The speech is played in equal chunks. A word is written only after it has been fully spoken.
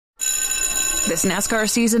This NASCAR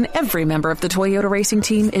season, every member of the Toyota racing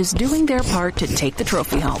team is doing their part to take the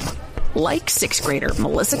trophy home. Like 6th grader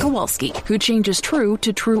Melissa Kowalski, who changes true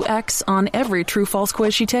to True X on every true-false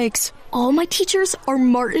quiz she takes. All my teachers are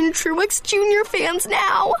Martin Truex Jr. fans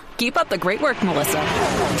now. Keep up the great work, Melissa.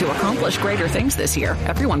 To accomplish greater things this year,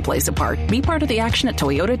 everyone plays a part. Be part of the action at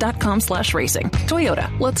toyota.com/racing.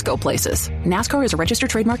 Toyota, let's go places. NASCAR is a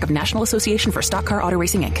registered trademark of National Association for Stock Car Auto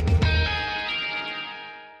Racing, Inc.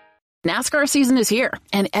 NASCAR season is here,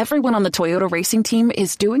 and everyone on the Toyota racing team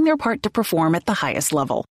is doing their part to perform at the highest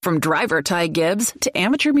level. From driver Ty Gibbs to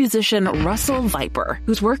amateur musician Russell Viper,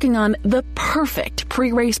 who's working on the perfect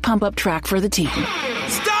pre-race pump-up track for the team.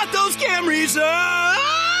 Start those Camrys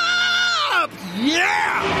up!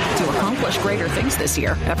 Yeah! To accomplish greater things this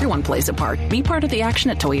year, everyone plays a part. Be part of the action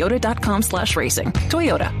at toyota.com/racing.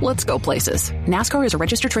 Toyota, let's go places. NASCAR is a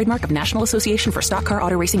registered trademark of National Association for Stock Car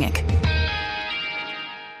Auto Racing, Inc.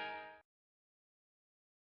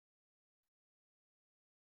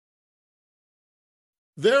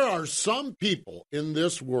 There are some people in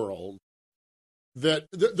this world that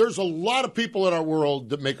there's a lot of people in our world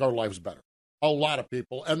that make our lives better. A lot of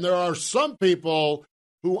people. And there are some people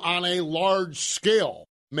who on a large scale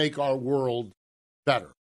make our world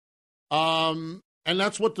better. And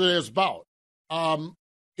that's what today is about.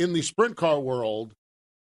 In the sprint car world,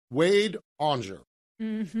 Wade Aunger,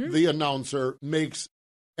 the announcer, makes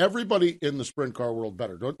everybody in the sprint car world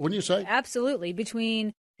better. Wouldn't you say? Absolutely.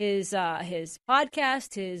 Between his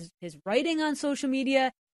podcast, his writing on social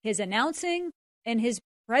media, his announcing, and his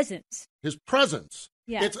presence. His presence.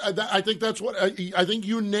 Yeah. I think that's what I think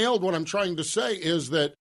you nailed. What I'm trying to say is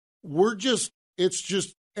that it's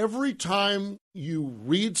just every time you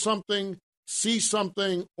read something, see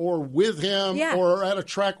something, or with him, or at a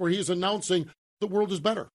track where he's announcing, the world is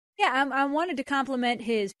better. Yeah, I wanted to compliment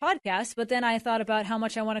his podcast, but then I thought about how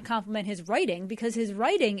much I want to compliment his writing, because his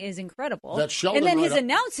writing is incredible. That Sheldon and then his write-up.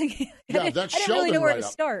 announcing, Yeah, I that's didn't Sheldon really know where to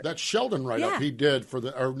write-up. start. That Sheldon write-up he did for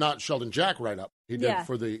or not Sheldon Jack write-up. He did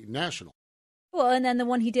for the National. Well, and then the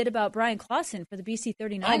one he did about Brian Clausen for the BC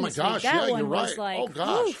 39. Oh, my gosh, that one you're right. was like, oh,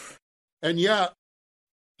 gosh. oof. And yet,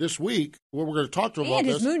 this week, we're going to talk to him about And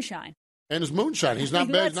this. his moonshine. And his moonshine. He's not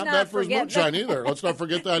bad. Not bad for his moonshine either. Let's not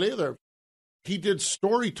forget that either. He did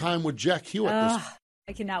story time with Jack Hewitt.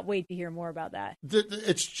 I cannot wait to hear more about that.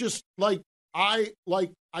 It's just like I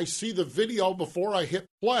see the video before I hit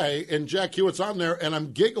play, and Jack Hewitt's on there, and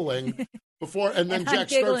I'm giggling before, and then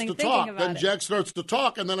Jack starts to talk. Then Jack starts to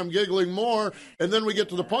talk, and then I'm giggling more, and then we get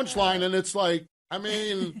to the punchline, and it's like, I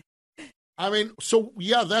mean, so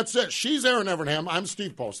yeah, that's it. She's Aaron Evernham. I'm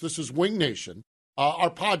Steve Post. This is Wing Nation,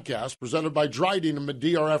 our podcast presented by Dryden and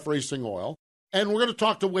DRF Racing Oil. And we're going to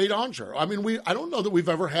talk to Wade Aunger. I mean, I don't know that we've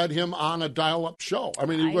ever had him on a dial-up show. I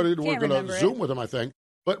mean, we're going to Zoom with him, I think.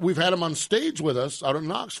 But we've had him on stage with us out in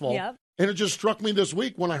Knoxville. Yep. And it just struck me this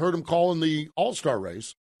week when I heard him call in the All-Star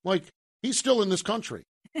race. Like, he's still in this country.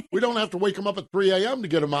 We don't have to wake him up at 3 a.m. to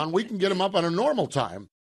get him on. We can get him up on a normal time.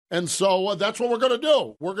 And so that's what we're going to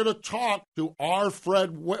do. We're going to talk to our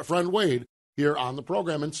friend Wade here on the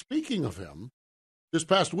program. And speaking of him, this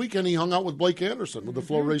past weekend, he hung out with Blake Anderson with the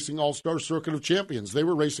Flow Racing All-Star Circuit of Champions. They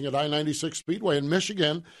were racing at I-96 Speedway in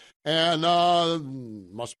Michigan, and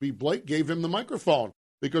must be Blake gave him the microphone,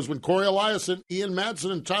 because when Corey Eliason, Ian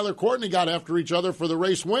Madsen, and Tyler Courtney got after each other for the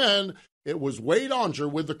race win, it was Wade Aunger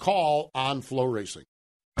with the call on Flow Racing.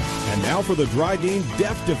 And now for the Dryden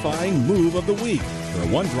death-defying move of the week, where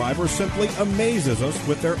one driver simply amazes us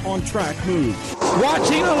with their on-track moves.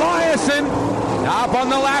 Watching Eliason up on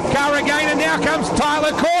the lap car again, and now comes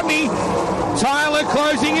Tyler Courtney. Tyler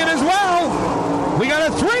closing in as well. We got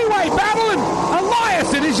a three-way battle, and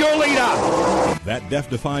Eliason is your leader. That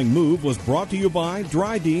death-defying move was brought to you by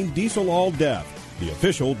Dryden Diesel All Death, the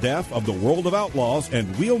official death of the World of Outlaws and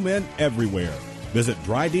wheelmen everywhere. Visit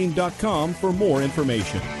Dryden.com for more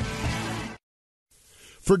information.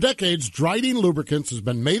 For decades, Dryden Lubricants has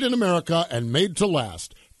been made in America and made to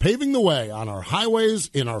last, paving the way on our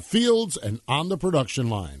highways, in our fields, and on the production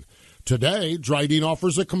line. Today, Dryden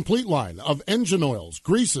offers a complete line of engine oils,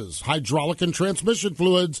 greases, hydraulic and transmission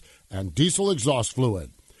fluids, and diesel exhaust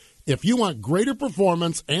fluid. If you want greater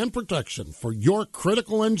performance and protection for your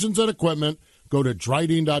critical engines and equipment, go to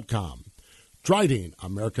Dryden.com. Dryden,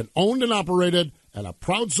 American-owned and operated, and a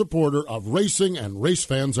proud supporter of racing and race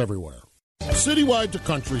fans everywhere. Citywide to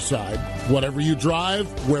countryside, whatever you drive,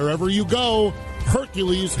 wherever you go,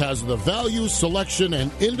 Hercules has the value, selection,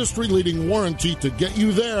 and industry-leading warranty to get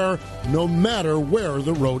you there, no matter where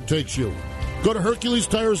the road takes you. Go to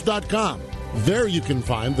HerculesTires.com. There you can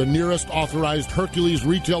find the nearest authorized Hercules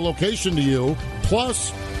retail location to you,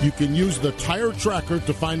 plus You can use the tire tracker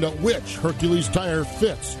to find out which Hercules tire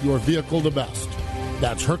fits your vehicle the best.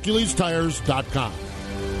 That's HerculesTires.com.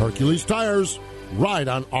 Hercules Tires, ride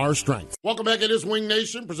on our strength. Welcome back. It is Wing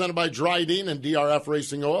Nation, presented by Dryden and DRF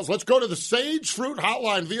Racing Oils. Let's go to the Sage Fruit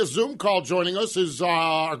Hotline via Zoom call. Joining us is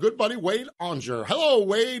our good buddy Wade Aunger. Hello,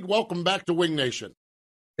 Wade. Welcome back to Wing Nation.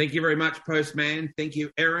 Thank you very much, Postman. Thank you,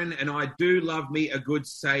 Aaron. And I do love me a good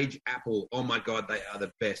sage apple. Oh, my God, they are the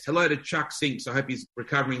best. Hello to Chuck Sinks. I hope he's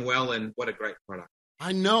recovering well, and what a great product.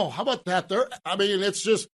 I know. How about that? It's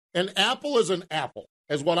just an apple is an apple,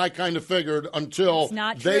 is what I kind of figured until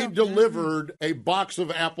they delivered a box of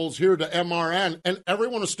apples here to MRN, and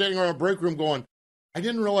everyone was standing around a break room going, I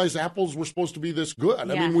didn't realize apples were supposed to be this good.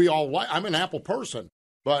 Yeah. I mean, I'm an apple person,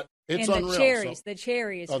 but it's and unreal. The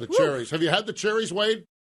cherries. Oh, the cherries. Have you had the cherries, Wade?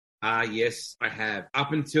 Yes, I have.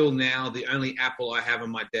 Up until now, the only apple I have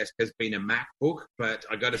on my desk has been a MacBook, but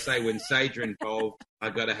I got to say, when Sage are involved,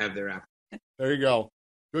 I got to have their apple. There you go.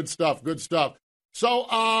 Good stuff. Good stuff. So,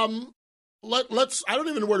 let's. I don't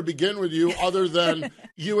even know where to begin with you, other than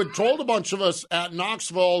you had told a bunch of us at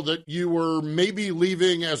Knoxville that you were maybe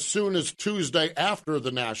leaving as soon as Tuesday after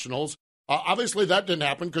the Nationals. Obviously, that didn't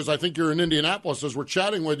happen because I think you're in Indianapolis as we're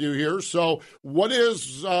chatting with you here. So, what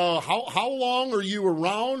is how long are you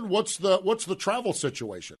around? What's the travel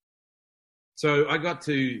situation? So I got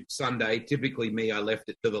to Sunday. Typically, me, I left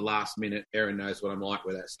it to the last minute. Aaron knows what I'm like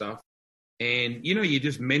with that stuff. And, you're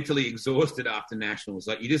just mentally exhausted after Nationals.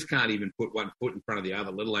 Like, you just can't even put one foot in front of the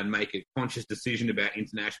other, let alone make a conscious decision about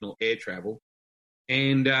international air travel.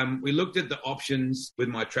 And we looked at the options with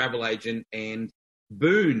my travel agent, and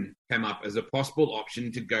Boone came up as a possible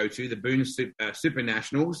option to go to, the Boone Super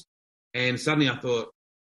Nationals. And suddenly I thought,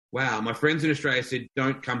 wow, my friends in Australia said,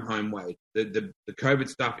 don't come home, Wade. The COVID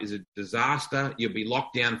stuff is a disaster. You'll be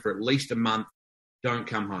locked down for at least a month. Don't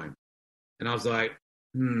come home. And I was like,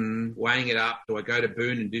 weighing it up. Do I go to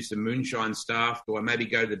Boone and do some moonshine stuff? Do I maybe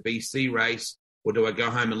go to the BC race? Or do I go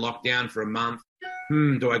home and lock down for a month?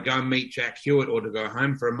 Do I go and meet Jack Hewitt, or to go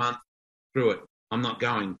home for a month? Screw it. I'm not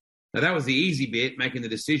going. Now, that was the easy bit, making the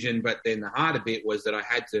decision, but then the harder bit was that I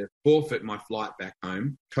had to forfeit my flight back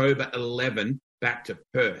home, October 11, back to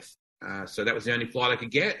Perth. So that was the only flight I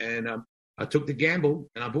could get, and I took the gamble,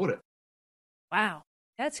 and I bought it. Wow,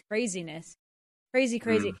 that's craziness. Crazy.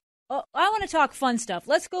 Well, I want to talk fun stuff.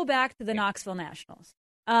 Let's go back to the Knoxville Nationals.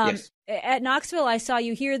 Yes. At Knoxville, I saw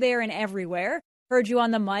you here, there, and everywhere. Heard you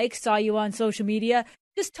on the mic, saw you on social media.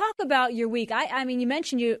 Just talk about your week. I mean, you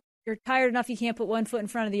mentioned you're tired enough you can't put one foot in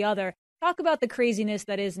front of the other. Talk about the craziness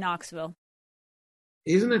that is Knoxville.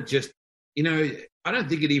 Isn't it just, I don't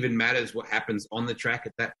think it even matters what happens on the track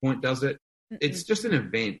at that point, does it? It's just an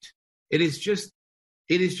event. It is just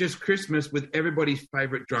Christmas with everybody's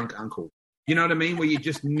favorite drunk uncle. You know what I mean? Where you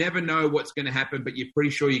just never know what's going to happen, but you're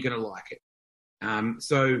pretty sure you're going to like it.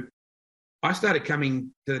 So I started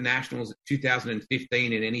coming to the Nationals in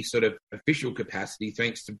 2015 in any sort of official capacity,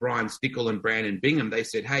 thanks to Brian Stickle and Brandon Bingham. They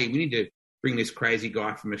said, hey, we need to bring this crazy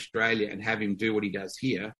guy from Australia and have him do what he does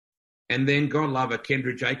here. And then, God love her,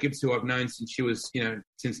 Kendra Jacobs, who I've known since she was,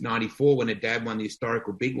 since 94 when her dad won the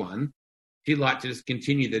historical big one. She'd like to just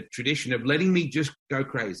continue the tradition of letting me just go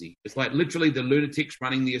crazy. It's like literally the lunatics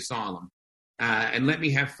running the asylum, and let me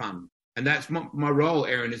have fun. And that's my role,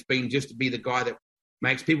 Aaron, has been just to be the guy that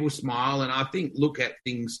makes people smile, and I think look at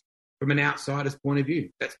things from an outsider's point of view.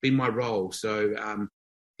 That's been my role. So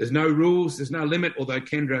there's no rules, there's no limit, although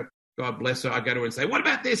Kendra, God bless her, I go to her and say, what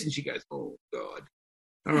about this? And she goes, oh, God.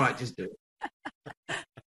 All right, just do it.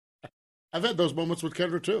 I've had those moments with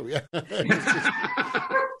Kendra, too. Yeah,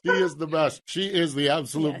 she is the best. She is the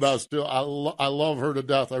absolute best, too. I love her to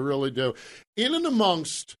death. I really do. In and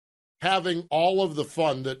amongst having all of the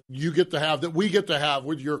fun that you get to have, that we get to have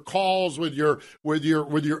with your calls, with your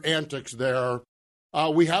antics there,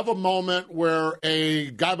 we have a moment where a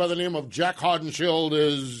guy by the name of Jack Hodenshield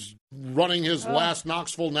is running his last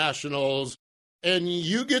Knoxville Nationals, and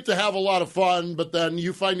you get to have a lot of fun, but then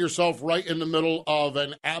you find yourself right in the middle of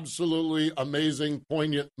an absolutely amazing,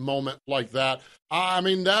 poignant moment like that. I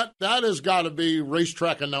mean, that has got to be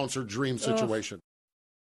racetrack announcer dream situation.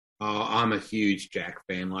 Oh, I'm a huge Jack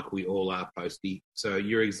fan, like we all are, Posty. So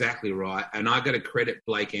you're exactly right. And I got to credit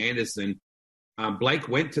Blake Anderson. Blake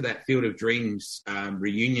went to that Field of Dreams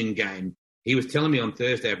reunion game. He was telling me on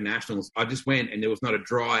Thursday of Nationals, I just went and there was not a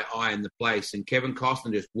dry eye in the place. And Kevin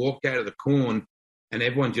Costner just walked out of the corn and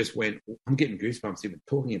everyone just went, I'm getting goosebumps even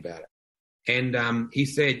talking about it. And he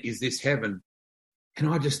said, is this heaven? And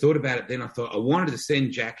I just thought about it then. I thought I wanted to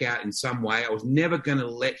send Jack out in some way. I was never going to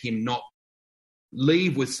let him not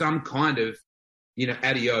leave with some kind of,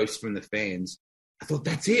 adios from the fans. I thought,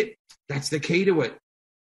 that's it. That's the key to it.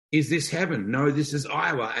 is this heaven? No, this is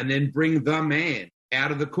Iowa. And then bring the man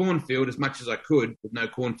out of the cornfield as much as I could, with no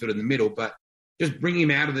cornfield in the middle, but just bring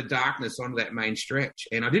him out of the darkness onto that main stretch.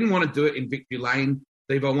 And I didn't want to do it in Victory Lane,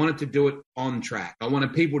 Steve. I wanted to do it on track. I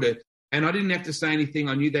wanted people to, and I didn't have to say anything.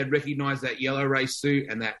 I knew they'd recognize that yellow race suit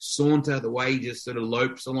and that saunter, the way he just sort of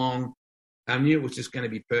lopes along. I knew it was just going to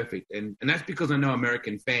be perfect. And that's because I know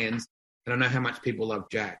American fans and I know how much people love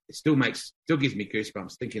Jack. It still gives me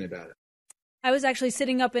goosebumps thinking about it. I was actually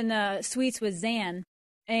sitting up in the suites with Zan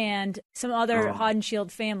and some other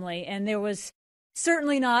Haudenschild family, and there was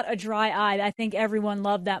certainly not a dry eye. I think everyone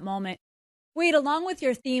loved that moment. Wade, along with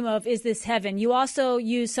your theme of Is This Heaven, you also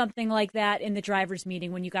used something like that in the drivers'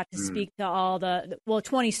 meeting when you got to speak to all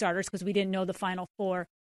 20 starters, because we didn't know the final 4.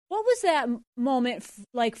 What was that moment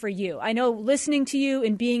like for you? I know listening to you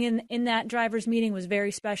and being in that drivers' meeting was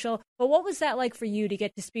very special, but what was that like for you to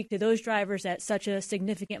get to speak to those drivers at such a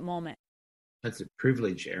significant moment? That's a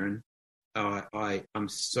privilege, Aaron. I'm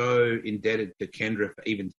so indebted to Kendra for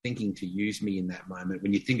even thinking to use me in that moment.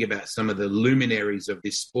 When you think about some of the luminaries of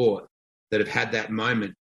this sport that have had that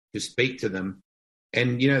moment to speak to them.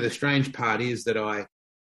 And, the strange part is that I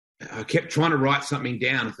kept trying to write something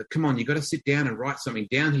down. I thought, come on, you got to sit down and write something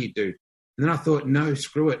down here, dude. And then I thought, no,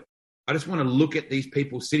 screw it. I just want to look at these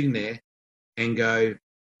people sitting there and go,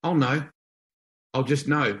 oh, no, I'll just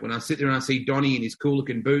know. When I sit there and I see Donnie in his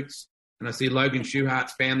cool-looking boots, and I see Logan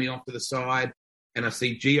Schuhart's family off to the side, and I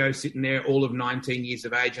see Gio sitting there, all of 19 years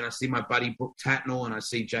of age, and I see my buddy Brooke Tatnall, and I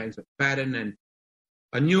see James McFadden, and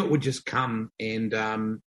I knew it would just come. And,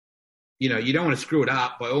 you don't want to screw it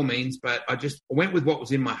up by all means, but I just went with what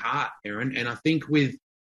was in my heart, Aaron. And I think with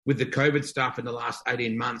the COVID stuff in the last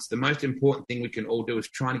 18 months, the most important thing we can all do is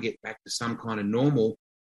trying to get back to some kind of normal.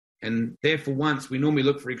 And there, for once, we normally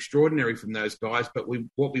look for extraordinary from those guys, but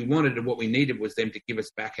what we wanted and what we needed was them to give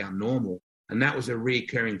us back our normal. And that was a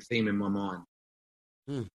reoccurring theme in my mind.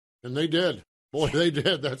 And they did. Boy, they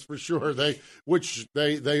did, that's for sure.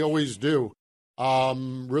 They always do.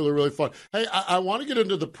 Really, really fun. Hey, I want to get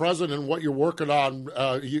into the present and what you're working on.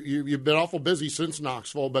 You've been awful busy since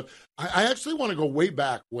Knoxville, but I actually want to go way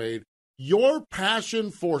back, Wade. Your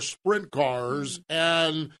passion for sprint cars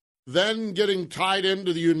and then getting tied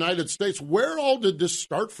into the United States, where all did this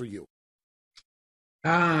start for you?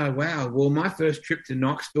 Wow. Well, my first trip to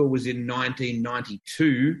Knoxville was in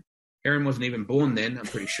 1992. Aaron wasn't even born then, I'm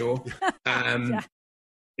pretty sure. I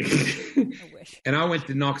wish. And I went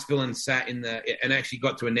to Knoxville and sat and actually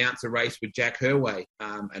got to announce a race with Jack Herway,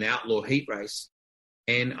 an outlaw heat race.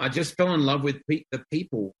 And I just fell in love with the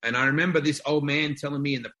people. And I remember this old man telling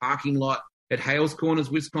me in the parking lot at Hales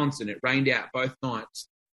Corners, Wisconsin, it rained out both nights.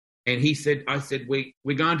 And I said,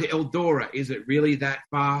 we're going to Eldora. Is it really that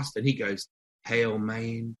fast? And he goes, Hale,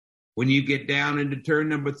 man, when you get down into turn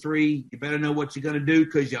number 3, you better know what you're going to do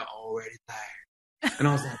because you're already there. And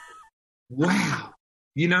I was like, wow,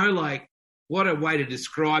 what a way to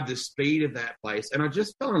describe the speed of that place. And I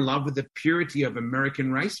just fell in love with the purity of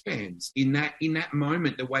American race fans in that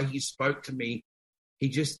moment, the way he spoke to me.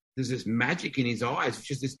 There's this magic in his eyes. It's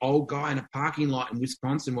just this old guy in a parking lot in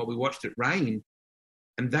Wisconsin while we watched it rain.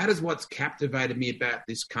 And that is what's captivated me about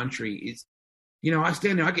this country is, I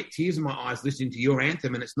stand there, I get tears in my eyes listening to your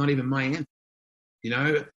anthem, and it's not even my anthem.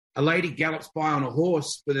 A lady gallops by on a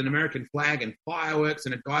horse with an American flag and fireworks,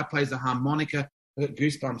 and a guy plays a harmonica. I got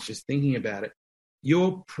goosebumps just thinking about it.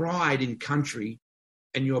 Your pride in country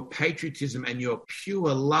and your patriotism and your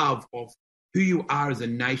pure love of who you are as a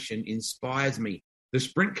nation inspires me. The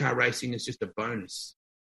sprint car racing is just a bonus.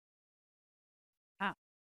 Wow.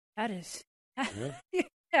 That is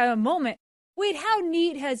a moment. Wade, how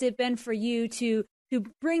neat has it been for you to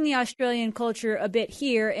bring the Australian culture a bit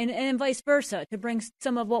here and vice versa, to bring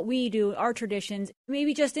some of what we do, our traditions,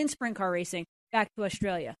 maybe just in sprint car racing, back to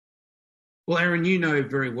Australia? Well, Aaron, you know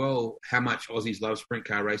very well how much Aussies love sprint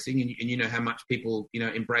car racing, and you know how much people,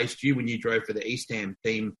 embraced you when you drove for the East Ham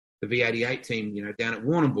team, the V88 team, down at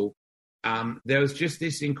Warrnambool. There was just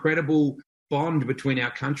this incredible bond between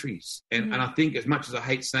our countries. And I think, as much as I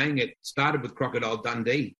hate saying it, started with Crocodile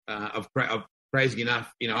Dundee. Of crazy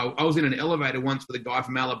enough, I was in an elevator once with a guy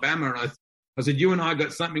from Alabama, and I said, you and I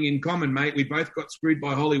got something in common, mate. We both got screwed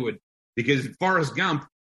by Hollywood, because Forrest Gump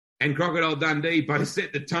and Crocodile Dundee both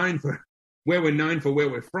set the tone for where we're known for where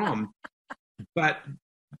we're from. But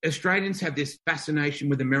Australians have this fascination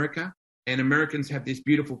with America, and Americans have this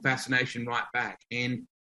beautiful fascination right back. And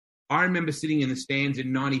I remember sitting in the stands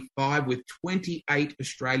in 95 with 28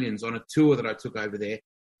 Australians on a tour that I took over there.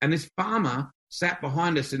 And this farmer sat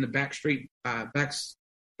behind us in the backstretch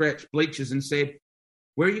bleachers and said,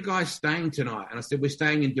 where are you guys staying tonight? And I said, we're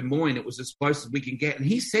staying in Des Moines. It was as close as we can get. And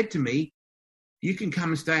he said to me, you can come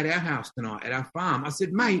and stay at our house tonight, at our farm. I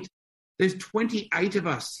said, mate, there's 28 of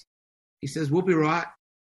us. He says, we'll be right.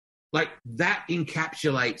 Like, that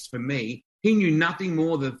encapsulates for me. He knew nothing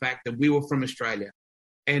more than the fact that we were from Australia.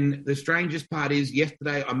 And the strangest part is,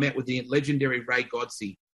 yesterday I met with the legendary Ray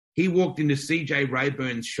Godsey. He walked into CJ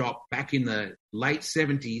Rayburn's shop back in the late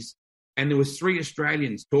 70s, and there was 3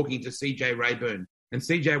 Australians talking to CJ Rayburn. And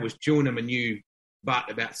CJ was chewing him a new butt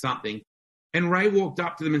about something. And Ray walked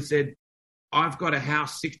up to them and said, I've got a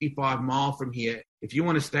house 65 miles from here. If you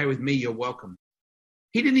want to stay with me, you're welcome.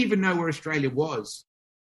 He didn't even know where Australia was.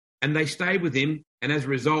 And they stayed with him. And as a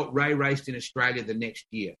result, Ray raced in Australia the next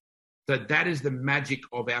year. So that is the magic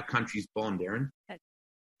of our country's bond, Aaron.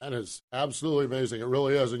 That is absolutely amazing. It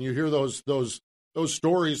really is. And you hear those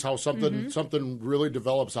stories, how something really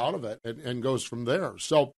develops out of it and goes from there.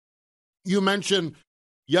 So you mentioned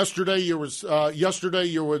yesterday you were with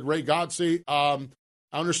Ray Godsey. I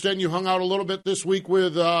understand you hung out a little bit this week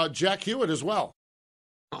with Jack Hewitt as well.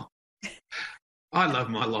 Oh, I love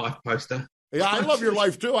my life, Poster. Yeah, I love your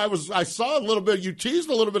life too. I saw a little bit. You teased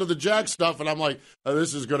a little bit of the Jack stuff, and I'm like,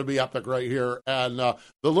 this is going to be epic right here. And the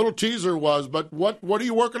little teaser was, but what are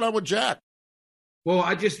you working on with Jack? Well,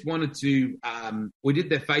 I just wanted to. We did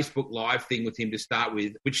the Facebook Live thing with him to start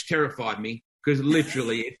with, which terrified me because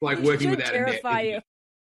literally it's like working without a net. Terrify you.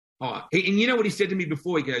 Oh, and you know what he said to me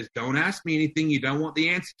before? He goes, "Don't ask me anything you don't want the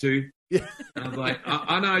answer to." Yeah. And I was like,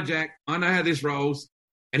 I know, Jack. I know how this rolls.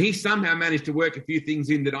 And he somehow managed to work a few things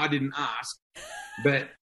in that I didn't ask. But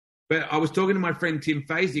I was talking to my friend Tim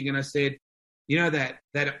Phasing, and I said, you know, that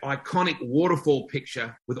iconic waterfall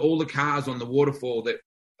picture with all the cars on the waterfall that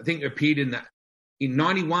I think appeared in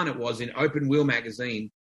 91, it was, in Open Wheel magazine.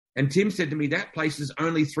 And Tim said to me, that place is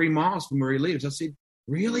only 3 miles from where he lives. I said,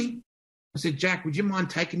 really? I said, Jack, would you mind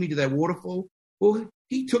taking me to that waterfall? Well,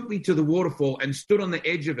 he took me to the waterfall and stood on the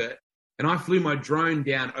edge of it. And I flew my drone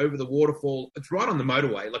down over the waterfall. It's right on the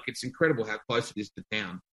motorway. Like, it's incredible how close it is to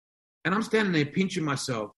town. And I'm standing there pinching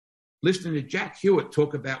myself, listening to Jack Hewitt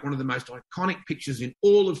talk about one of the most iconic pictures in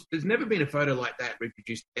all of... There's never been a photo like that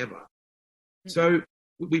reproduced ever. Mm-hmm. So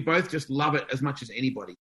we both just love it as much as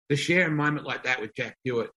anybody. To share a moment like that with Jack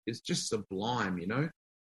Hewitt is just sublime, you know?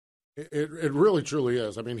 It really, truly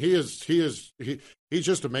is. I mean, he's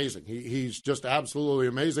just amazing. He's just absolutely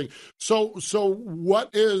amazing. So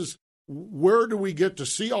where do we get to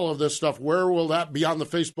see all of this stuff? Where will that be on the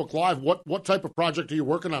Facebook Live? What type of project are you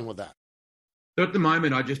working on with that? So at the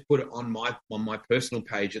moment, I just put it on my personal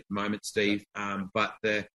page at the moment, Steve. But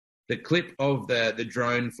the clip of the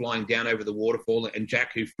drone flying down over the waterfall and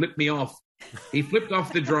Jack, who flipped me off, he flipped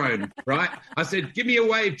off the drone, right? I said, give me a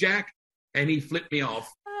wave, Jack. And he flipped me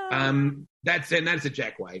off. That's a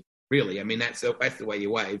Jack wave, really. I mean, that's the way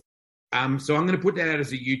you wave. So I'm going to put that out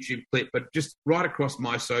as a YouTube clip, but just right across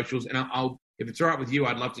my socials. And I'll, if it's all right with you,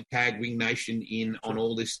 I'd love to tag Wing Nation in on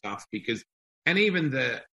all this stuff and even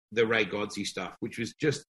the Ray Godsey stuff, which was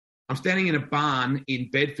just, I'm standing in a barn in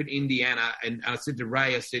Bedford, Indiana. And I said to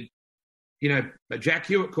Ray, I said, you know, Jack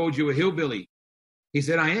Hewitt called you a hillbilly. He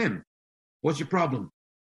said, I am. What's your problem?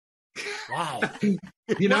 Wow.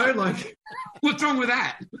 You know, like, what's wrong with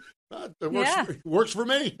that? It works for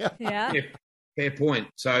me. Yeah. Fair point.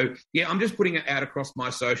 So, yeah, I'm just putting it out across my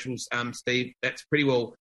socials, Steve. That's pretty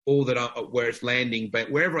well all where it's landing. But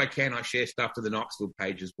wherever I can, I share stuff to the Knoxville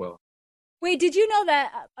page as well. Wait, did you know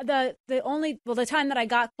that the time that I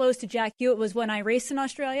got close to Jack Hewitt was when I raced in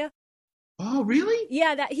Australia? Oh, really?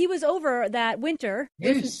 Yeah, that he was over that winter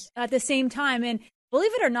at the same time. And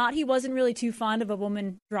believe it or not, he wasn't really too fond of a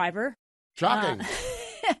woman driver. Shocking.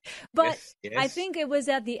 But yes. I think it was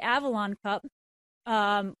at the Avalon Cup.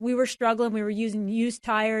 We were struggling. We were using used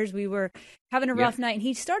tires. We were having a rough night. And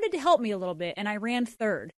he started to help me a little bit. And I ran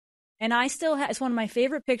third. And I still have, it's one of my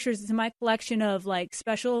favorite pictures. It's in my collection of like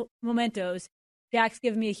special mementos. Jack's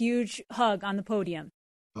giving me a huge hug on the podium.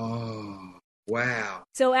 Oh, wow.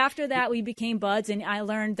 So after that, we became buds. And I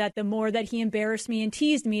learned that the more that he embarrassed me and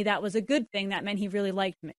teased me, that was a good thing. That meant he really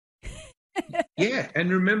liked me. Yeah, and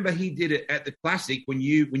remember he did it at the Classic when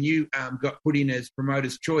you got put in as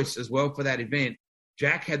promoter's choice as well for that event.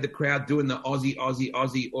 Jack had the crowd doing the Aussie,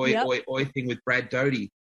 oi, oi, oi thing with Brad Doty.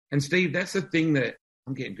 And Steve, that's the thing that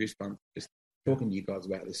I'm getting goosebumps just talking to you guys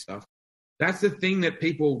about this stuff. That's the thing that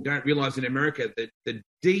people don't realize in America, that the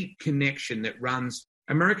deep connection that runs.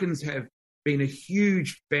 Americans have been a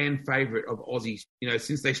huge fan favorite of Aussies, you know,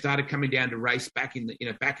 since they started coming down to race back in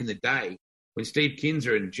the day. When Steve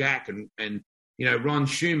Kinzer and Jack and you know, Ron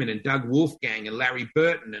Schumann and Doug Wolfgang and Larry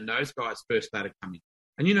Burton and those guys first started coming.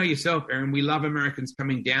 And you know yourself, Aaron, we love Americans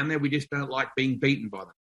coming down there. We just don't like being beaten by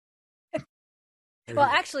them. Well,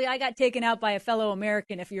 actually, I got taken out by a fellow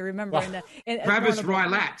American, if you remember. Travis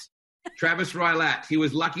Rylat. Travis Rylat. He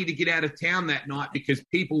was lucky to get out of town that night because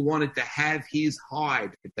people wanted to have his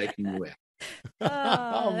hide for taking you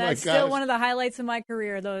out. That's still one of the highlights of my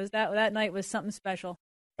career, though. That night was something special.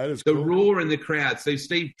 That is the cool. roar in the crowd. So,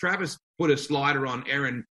 Steve, Travis put a slider on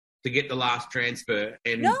Aaron to get the last transfer.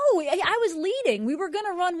 And no, I was leading. We were going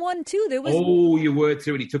to run 1-2. There was you were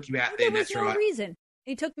too, and he took you out there. There was no reason.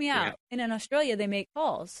 He took me out. Yeah. And in Australia, they make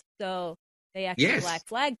calls. So they actually black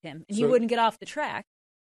flagged him, and he wouldn't get off the track.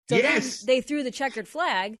 So then they threw the checkered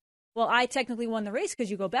flag. Well, I technically won the race because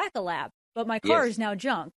you go back a lap, but my car is now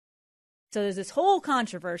junk. So there's this whole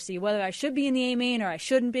controversy whether I should be in the A main or I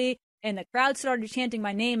shouldn't be. And the crowd started chanting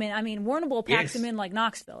my name. And I mean, Warrnambool packs him in like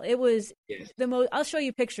Knoxville. It was the most. I'll show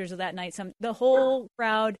you pictures of that night. The whole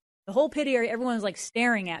crowd, the whole pit area, everyone was like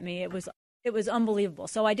staring at me. It was unbelievable.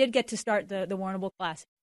 So I did get to start the Warrnambool Classic.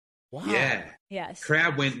 Wow. Yeah. Yes.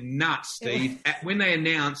 Crowd went nuts, Steve. When they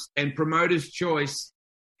announced and Promoter's Choice,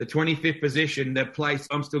 the 25th position, the place.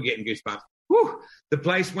 I'm still getting goosebumps. Whew, the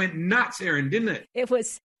place went nuts, Aaron, didn't it? It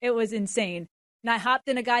was insane. And I hopped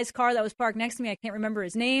in a guy's car that was parked next to me. I can't remember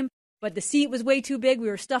his name. But the seat was way too big. We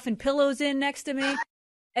were stuffing pillows in next to me.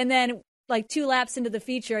 And then, like 2 laps into the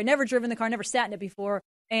feature, I'd never driven the car, never sat in it before.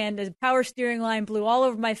 And the power steering line blew all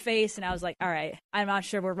over my face. And I was like, all right, I'm not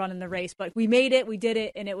sure we're running the race. But we made it. We did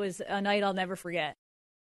it. And it was a night I'll never forget.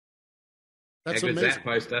 That's How good's amazing.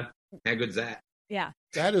 That, Poster? How good's that? Yeah.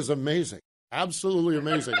 That is amazing. Absolutely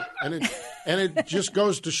amazing. And it just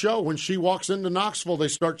goes to show when she walks into Knoxville, they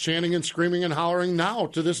start chanting and screaming and hollering now.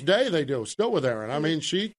 To this day, they do. Still with Aaron. I mean,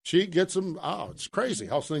 she gets them. Oh, it's crazy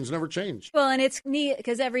how things never change. Well, and it's neat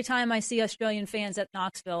because every time I see Australian fans at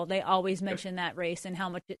Knoxville, they always mention that race and how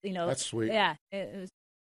much, That's sweet. Yeah.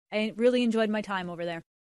 I really enjoyed my time over there.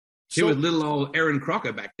 She was little old Aaron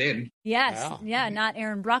Crocker back then. Yes. Yeah, not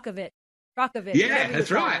Aaron Brockovich. Yeah, that's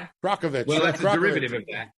right. Brockovich. Well, that's Brockovich. a derivative of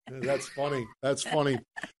that. That's funny. That's funny.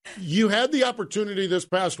 You had the opportunity this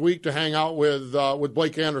past week to hang out with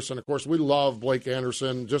Blake Anderson. Of course, we love Blake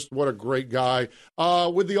Anderson. Just what a great guy.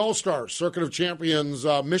 With the All-Star Circuit of Champions,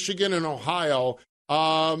 Michigan and Ohio.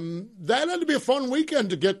 That had to be a fun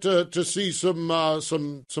weekend to get to see some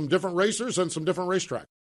different racers and some different racetracks.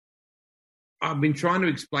 I've been trying to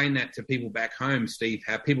explain that to people back home, Steve,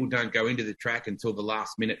 how people don't go into the track until the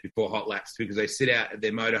last minute before hot laps because they sit out at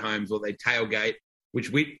their motorhomes or they tailgate,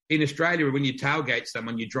 which in Australia, when you tailgate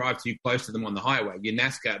someone, you drive too close to them on the highway. You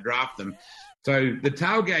NASCAR draft them. So the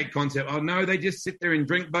tailgate concept, no, they just sit there and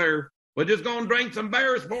drink beer. We're just going to drink some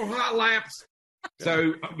beers for hot laps.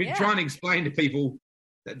 So I've been trying to explain to people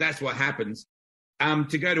that that's what happens.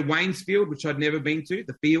 To go to Waynesfield, which I'd never been to,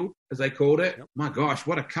 the field, as they called it. Yep. My gosh,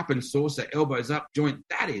 what a cup and saucer, elbows up joint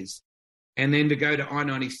that is. And then to go to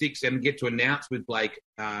I-96 and get to announce with Blake,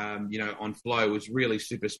 on Flow was really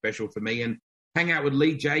super special for me. And hang out with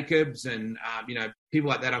Lee Jacobs and,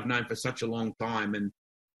 people like that I've known for such a long time. And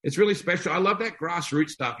it's really special. I love that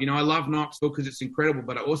grassroots stuff. I love Knoxville because it's incredible,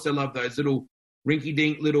 but I also love those little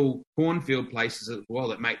rinky-dink little cornfield places as well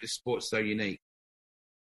that make the sport so unique.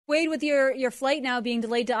 Wade, with your flight now being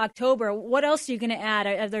delayed to October, what else are you going to add?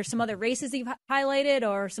 Are there some other races you've highlighted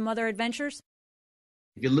or some other adventures?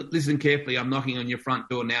 If you listen carefully, I'm knocking on your front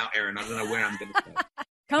door now, Aaron. I don't know where I'm going to go.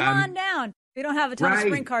 Come on down. We don't have a ton of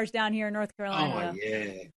sprint cars down here in North Carolina. Oh,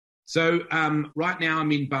 yeah. So right now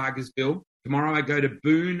I'm in Bargersville. Tomorrow I go to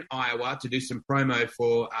Boone, Iowa to do some promo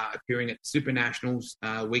for appearing at Super Nationals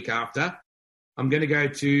week after. I'm going to go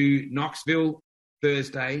to Knoxville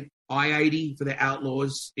Thursday. I-80 for the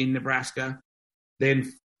Outlaws in Nebraska. Then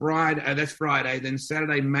Friday, that's Friday. Then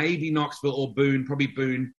Saturday, maybe Knoxville or Boone, probably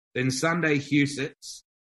Boone. Then Sunday, Huset's.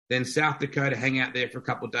 Then South Dakota, hang out there for a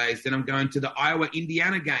couple of days. Then I'm going to the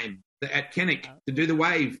Iowa-Indiana game at Kenneck to do the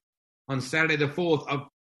wave on Saturday the 4th.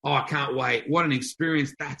 I can't wait. What an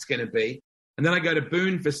experience that's going to be. And then I go to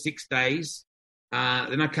Boone for 6 days.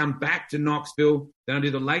 Then I come back to Knoxville. Then I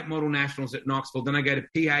do the late model nationals at Knoxville. Then I go to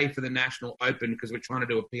PA for the National Open because we're trying to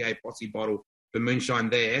do a PA posse bottle for moonshine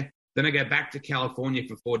there. Then I go back to California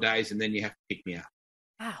for 4 days, and then you have to pick me up.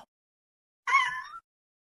 Wow.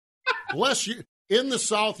 Bless you. In the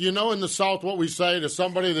South, in the South, what we say to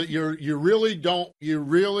somebody that you really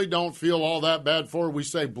don't feel all that bad for, we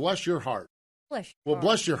say, bless your heart.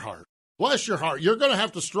 Bless your heart. Bless your heart. You're going to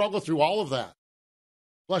have to struggle through all of that.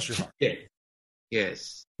 Bless your heart. Yeah.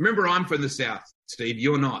 Yes. Remember, I'm from the South, Steve.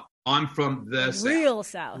 You're not. I'm from the South. Real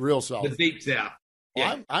South. Real South. The deep South.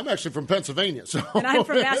 Yeah. Well, I'm actually from Pennsylvania. And I'm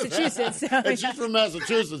from Massachusetts. And she's from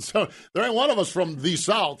Massachusetts. So there ain't one of us from the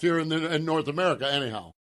South here in North America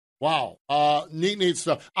anyhow. Wow. Neat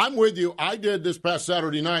stuff. I'm with you. I did this past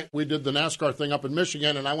Saturday night. We did the NASCAR thing up in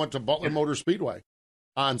Michigan, and I went to Butler Motor Speedway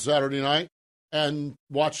on Saturday night and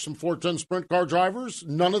watched some 410 sprint car drivers.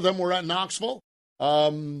 None of them were at Knoxville.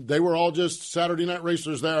 They were all just Saturday night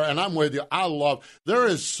racers there, and I'm with you. There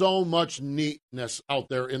is so much neatness out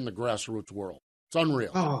there in the grassroots world. It's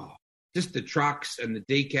unreal. Oh, just the trucks and the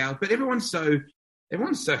decals, but everyone's so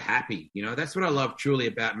happy. You know, that's what I love truly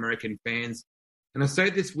about American fans. And I say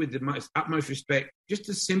this with the utmost respect, just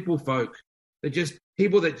the simple folk. They're just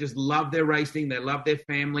people that just love their racing. They love their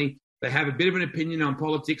family. They have a bit of an opinion on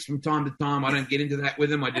politics from time to time. I don't get into that with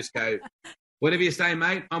them. I just go, whatever you say,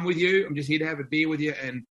 mate, I'm with you. I'm just here to have a beer with you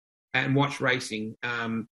and watch racing.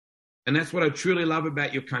 And that's what I truly love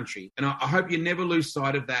about your country. And I hope you never lose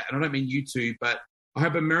sight of that. And I don't mean you two, but I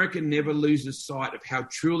hope America never loses sight of how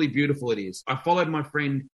truly beautiful it is. I followed my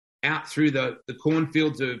friend out through the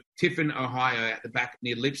cornfields of Tiffin, Ohio, at the back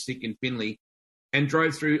near Lipstick and Finley, and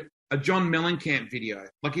drove through a John Mellencamp video.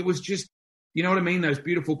 Like, it was just, you know what I mean? Those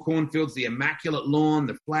beautiful cornfields, the immaculate lawn,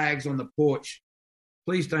 the flags on the porch.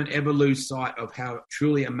 Please don't ever lose sight of how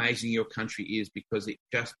truly amazing your country is, because it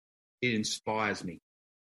inspires me.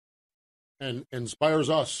 And inspires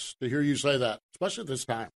us to hear you say that, especially at this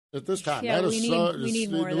time. Yeah, we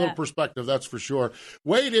need more of a little perspective, that's for sure.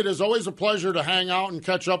 Wade, it is always a pleasure to hang out and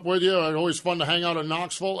catch up with you. It's always fun to hang out in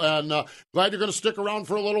Knoxville, and glad you're going to stick around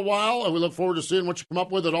for a little while, and we look forward to seeing what you come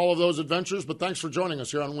up with at all of those adventures. But thanks for joining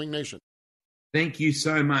us here on Wing Nation. Thank you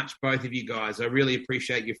so much, both of you guys. I really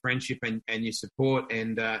appreciate your friendship and your support,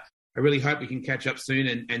 and I really hope we can catch up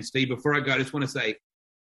soon. And Steve, before I go, I just want to say,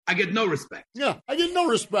 I get no respect. Yeah, I get no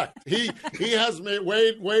respect. He has me.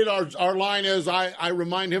 Wade. Our line is I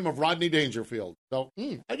remind him of Rodney Dangerfield. So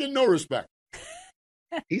I get no respect.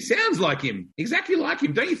 He sounds like him, exactly like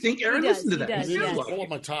him. Don't you think, Aaron? Listen to that. Does, he sounds like pull up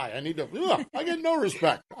my tie. I need to. I get no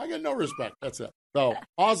respect. That's it. So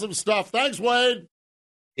awesome stuff. Thanks, Wade.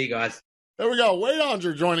 Hey guys. There we go. Wade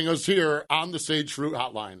Aunger joining us here on the Sage Fruit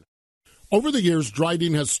Hotline. Over the years,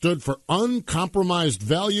 Dryden has stood for uncompromised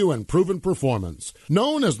value and proven performance.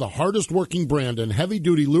 Known as the hardest-working brand in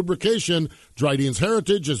heavy-duty lubrication, Dryden's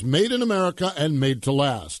heritage is made in America and made to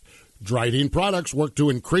last. Dryden products work to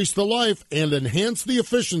increase the life and enhance the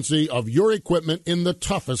efficiency of your equipment in the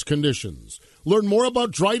toughest conditions. Learn more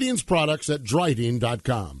about Dryden's products at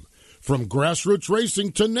Dryden.com. From grassroots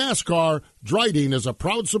racing to NASCAR, Dryden is a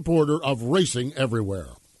proud supporter of racing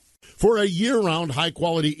everywhere. For a year-round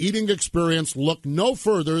high-quality eating experience, look no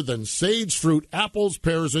further than Sage Fruit apples,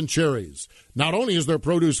 pears, and cherries. Not only is their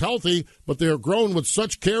produce healthy, but they are grown with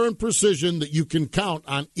such care and precision that you can count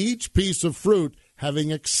on each piece of fruit having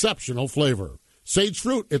exceptional flavor. Sage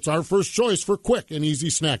Fruit, it's our first choice for quick and easy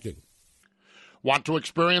snacking. Want to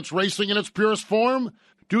experience racing in its purest form?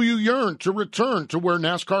 Do you yearn to return to where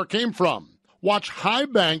NASCAR came from? Watch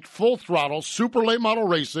high-banked, full-throttle, super late model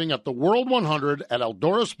racing at the World 100 at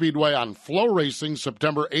Eldora Speedway on Flow Racing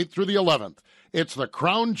September 8th through the 11th. It's the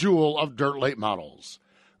crown jewel of dirt late models.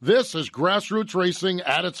 This is grassroots racing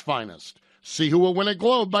at its finest. See who will win a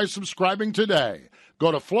Globe by subscribing today.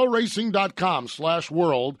 Go to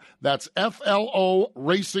flowracing.com/world. That's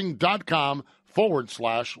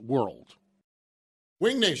FLOracing.com/world.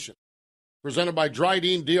 Wing Nation, presented by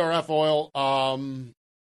Dryden DRF Oil.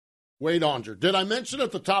 Wade Aunger. Did I mention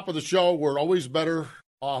at the top of the show we're always better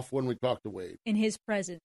off when we talk to Wade? In his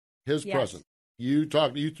presence. His present. You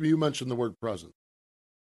mentioned the word present.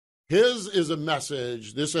 His is a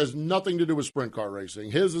message. This has nothing to do with sprint car racing.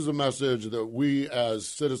 His is a message that we as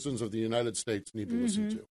citizens of the United States need to listen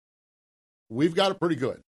to. We've got it pretty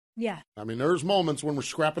good. Yeah. I mean, there's moments when we're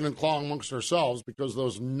scrapping and clawing amongst ourselves because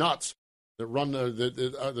those nuts that run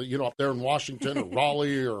up there in Washington or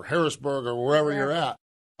Raleigh or Harrisburg or wherever you're at.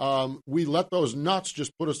 We let those nuts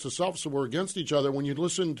just put us to self, so we're against each other. When you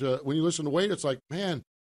listen to Wade, it's like, man,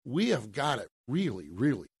 we have got it really,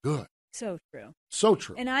 really good. So true. So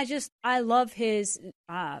true. And I love his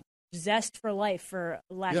zest for life, for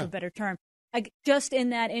lack of a better term. Just in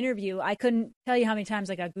that interview, I couldn't tell you how many times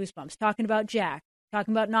I got goosebumps talking about Jack,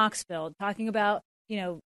 talking about Knoxville, talking about,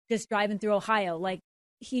 just driving through Ohio. Like,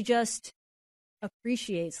 he just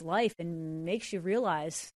appreciates life and makes you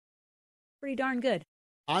realize pretty darn good.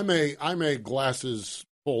 I'm a glasses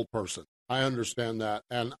full person. I understand that,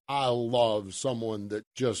 and I love someone that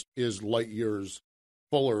just is light years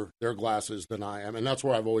fuller their glasses than I am, and that's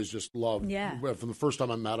where I've always just loved. Yeah. From the first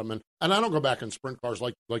time I met him, and I don't go back in sprint cars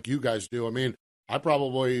like you guys do. I mean, I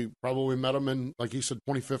probably met him in, like he said,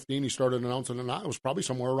 2015. He started announcing, and I was probably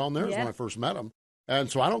somewhere around there when I first met him. And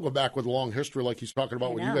so I don't go back with a long history like he's talking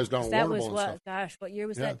about with you guys down at Warrnambool and stuff. Gosh, what year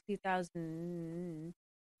was that?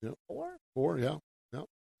 2004? 4, yeah.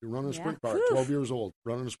 You're running a sprint car, 12 years old.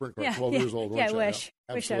 Running a sprint car, 12 years old. Yeah, I wish.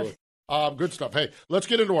 Absolutely. Good stuff. Hey, let's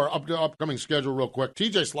get into our upcoming schedule real quick.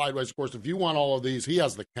 TJ Slideways, of course, if you want all of these, he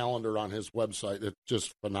has the calendar on his website. It's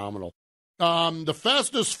just phenomenal. The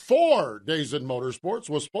fastest 4 days in motorsports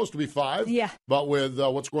was supposed to be 5. Yeah. But with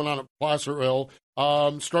what's going on at Placer Hill,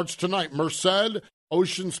 starts tonight. Merced,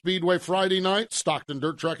 Ocean Speedway Friday night, Stockton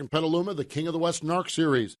Dirt Track in Petaluma, the King of the West NARC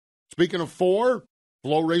Series. Speaking of 4,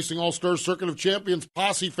 Flow Racing All-Star Circuit of Champions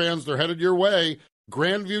Posse fans, they're headed your way.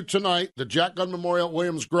 Grandview tonight, the Jack Gunn Memorial at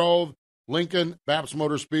Williams Grove, Lincoln, Baps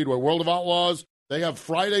Motor Speedway. World of Outlaws, they have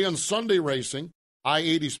Friday and Sunday racing.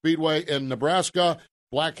 I-80 Speedway in Nebraska,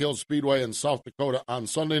 Black Hills Speedway in South Dakota on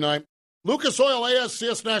Sunday night. Lucas Oil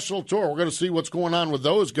ASCS National Tour. We're going to see what's going on with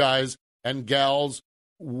those guys and gals.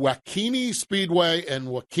 Waukene Speedway in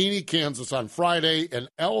Waukene, Kansas on Friday, and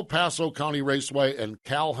El Paso County Raceway in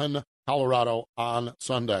Calhoun, Colorado on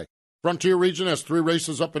Sunday. Frontier Region has 3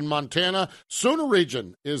 races up in Montana. Sooner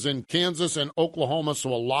Region is in Kansas and Oklahoma,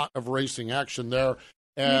 so a lot of racing action there.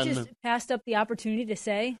 And you just passed up the opportunity to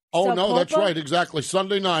say. Oh, no, that's right. Exactly.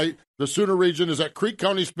 Sunday night, the Sooner Region is at Creek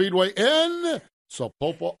County Speedway in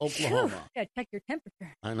Sapulpa, Oklahoma. Yeah, check your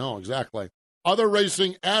temperature. I know, exactly. Other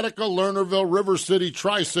racing, Attica, Lernerville, River City,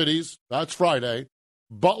 Tri-Cities. That's Friday.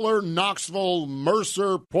 Butler, Knoxville,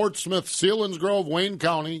 Mercer, Portsmouth, Selinsgrove, Wayne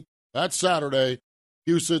County. That's Saturday.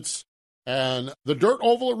 Huset's. And the Dirt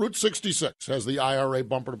Oval at Route 66 has the IRA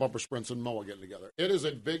bumper-to-bumper sprints and MOA getting together. It is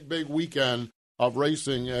a big, big weekend of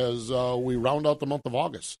racing as we round out the month of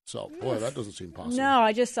August. So, boy, that doesn't seem possible. No,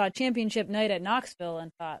 I just saw championship night at Knoxville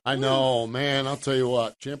and thought. I know, man. I'll tell you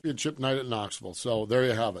what. Championship night at Knoxville. So, there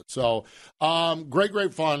you have it. So, great,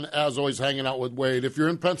 great fun, as always, hanging out with Wade. If you're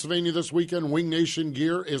in Pennsylvania this weekend, Wing Nation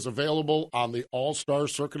gear is available on the All-Star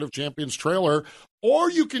Circuit of Champions trailer,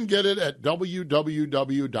 or you can get it at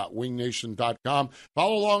www.wingnation.com.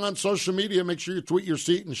 Follow along on social media. Make sure you tweet your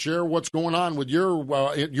seat and share what's going on with your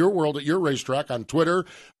world at your racetrack on Twitter.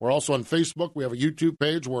 We're also on Facebook. We have a YouTube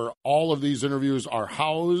page where all of these interviews are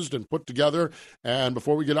housed and put together. And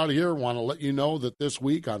before we get out of here, I want to let you know that this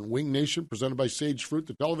week on Wing Nation, presented by Sage Fruit,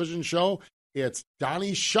 the television show, it's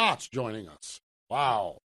Donnie Schatz joining us.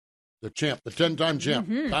 Wow. The champ, the 10-time champ.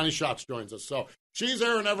 Donnie Schatz joins us. So she's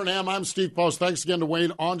Aaron Evernham. I'm Steve Post. Thanks again to Wayne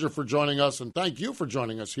Aunger for joining us, and thank you for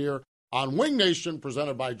joining us here on Wing Nation,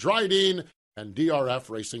 presented by Dryden and DRF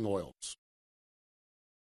Racing Oils.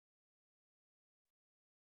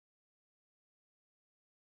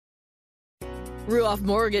 Ruoff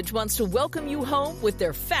Mortgage wants to welcome you home with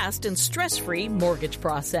their fast and stress-free mortgage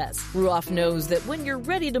process. Ruoff knows that when you're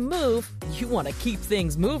ready to move, you want to keep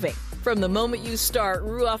things moving. From the moment you start,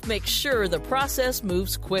 Ruoff makes sure the process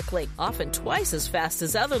moves quickly, often twice as fast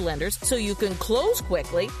as other lenders, so you can close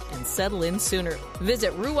quickly and settle in sooner.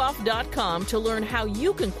 Visit ruoff.com to learn how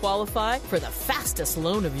you can qualify for the fastest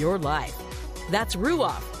loan of your life. That's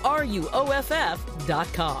Ruoff, RUOFF.com.